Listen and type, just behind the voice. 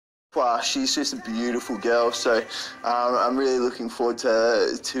Wow, she's just a beautiful girl, so I'm really looking forward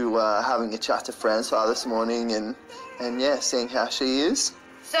to having a chat to Francoise this morning and yeah, seeing how she is.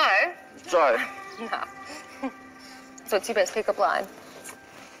 So? No. So what's your best pickup line?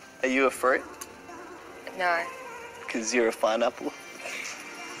 Are you a fruit? No. Because you're a pineapple.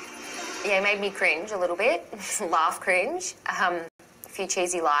 Yeah, it made me cringe a little bit. Laugh cringe. A few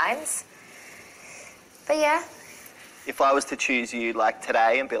cheesy lines. But yeah. If I was to choose you, like,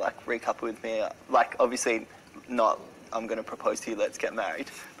 today and be like, recouple with me, like, obviously not, I'm going to propose to you, let's get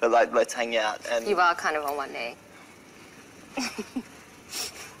married, but, like, let's hang out and... You are kind of on one knee.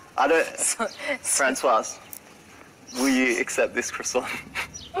 I don't... Francoise, will you accept this croissant?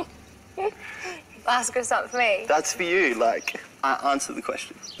 Last croissant for me. That's for you, like, answer the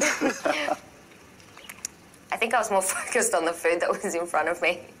question. I think I was more focused on the food that was in front of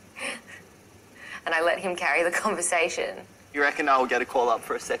me. And I let him carry the conversation. You reckon I'll get a call up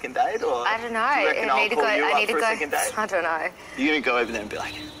for a second date, or... I don't know. Do you reckon I'll call you up for a second date? I don't know. You're going to go over there and be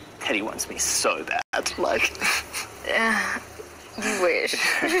like, Teddy wants me so bad, like... You wish.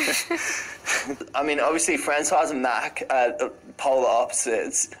 I mean, obviously, Francoise and Mac are polar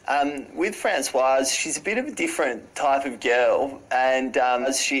opposites. With Francoise, she's a bit of a different type of girl, and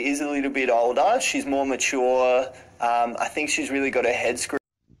she is a little bit older. She's more mature. I think she's really got her head screwed